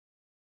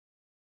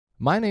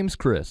My name's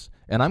Chris,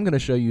 and I'm going to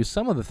show you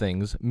some of the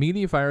things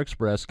MediaFire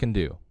Express can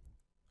do.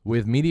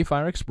 With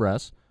MediaFire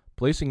Express,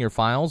 placing your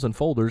files and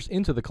folders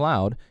into the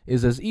cloud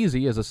is as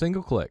easy as a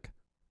single click.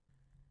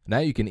 Now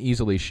you can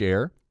easily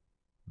share,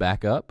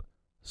 backup,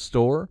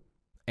 store,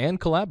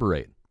 and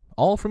collaborate,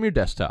 all from your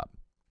desktop.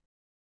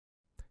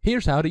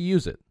 Here's how to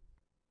use it.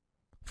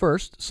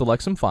 First,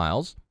 select some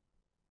files,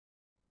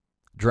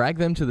 drag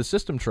them to the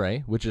system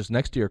tray, which is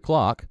next to your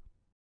clock,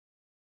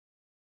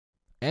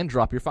 and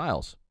drop your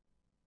files.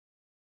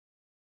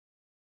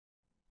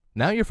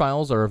 Now your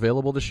files are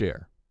available to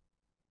share.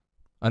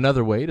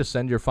 Another way to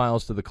send your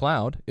files to the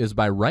cloud is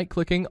by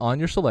right-clicking on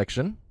your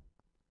selection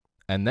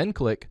and then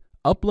click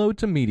Upload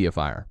to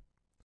MediaFire.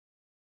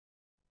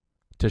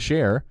 To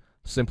share,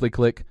 simply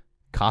click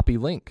Copy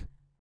Link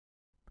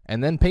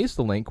and then paste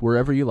the link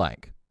wherever you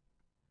like.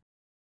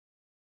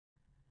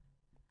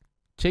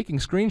 Taking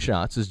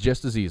screenshots is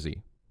just as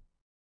easy.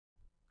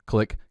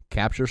 Click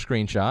Capture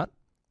Screenshot,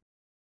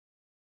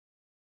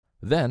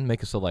 then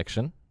make a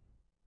selection,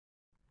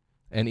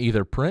 and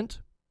either print,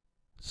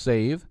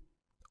 save,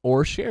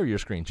 or share your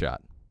screenshot.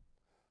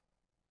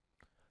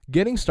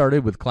 Getting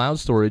started with cloud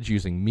storage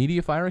using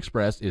MediaFire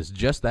Express is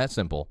just that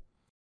simple.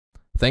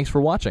 Thanks for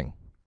watching.